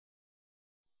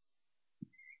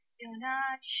You're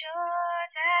not sure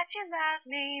that you love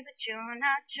me, but you're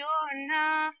not sure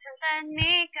enough to let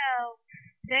me go.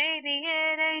 Baby,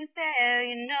 it ain't fair,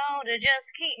 you know, to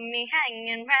just keep me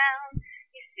hanging round.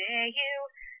 You say you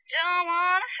don't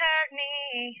wanna hurt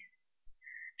me,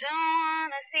 don't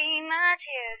wanna see my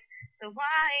tears, so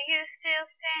why are you still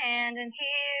standing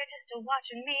here just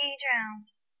watching me drown?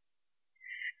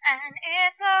 And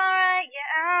it's alright,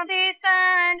 yeah, I'll be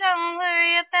fine, don't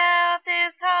worry about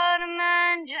this heart of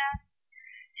mine, just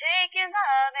take your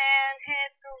love and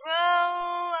hit the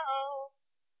road.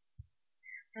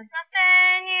 There's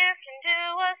nothing you can do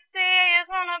or say,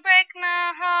 you're gonna break my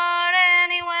heart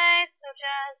anyway, so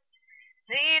just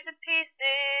leave the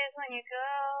pieces when you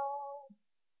go.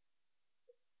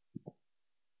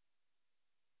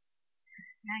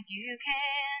 Now you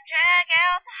can drag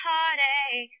out the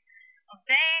heartache, oh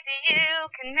baby,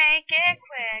 you can make it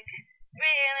quick.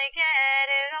 Really get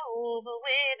it over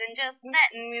with and just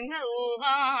let me move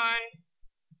on.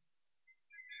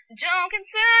 Don't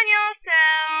concern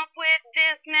yourself with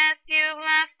this mess you've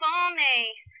left for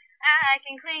me. I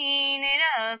can clean it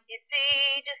up, you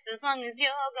see, just as long as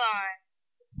you're gone.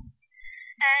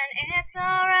 And it's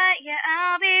alright, yeah,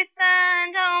 I'll be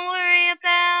fine, don't worry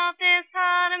about this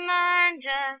heart of mine,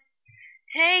 just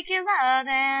take your love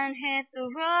and hit the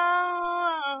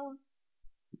road.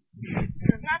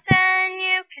 There's nothing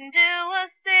you can do or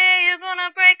say, you're gonna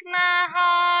break my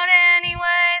heart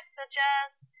anyway, so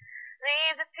just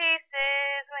leave the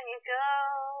pieces when you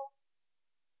go.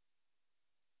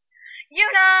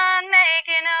 You're not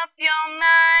making up your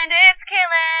mind, it's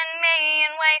killing me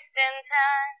and wasting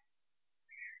time.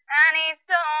 I need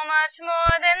so much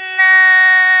more than that.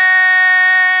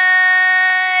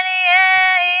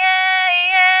 Yeah, yeah,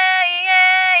 yeah,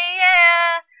 yeah,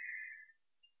 yeah.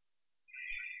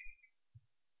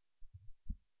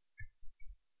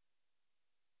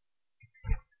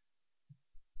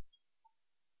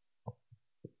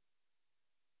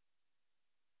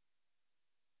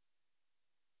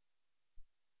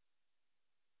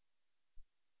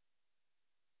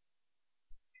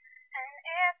 And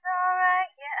it's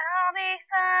alright, yeah, I'll be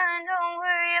fine, don't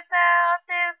worry about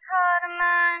this heart of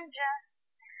mine, just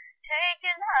take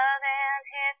your love and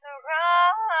hit the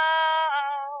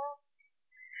road.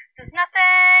 There's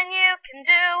nothing you can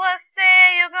do or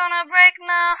say, you're gonna break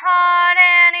my heart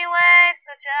anyway,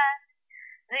 so just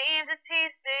leave the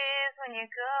pieces when you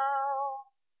go.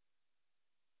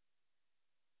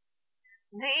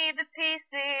 Leave the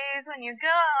pieces when you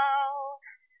go.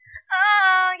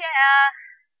 Oh yeah.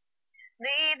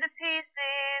 Leave the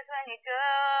pieces when you go.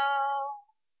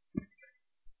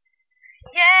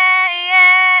 Yeah,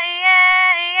 yeah,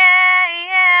 yeah, yeah,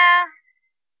 yeah.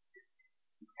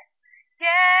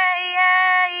 Yeah,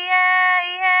 yeah, yeah,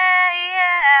 yeah,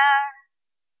 yeah.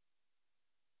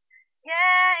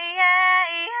 Yeah, yeah,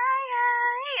 yeah,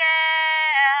 yeah,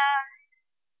 yeah.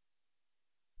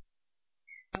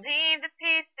 Leave the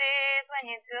pieces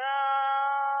when you go.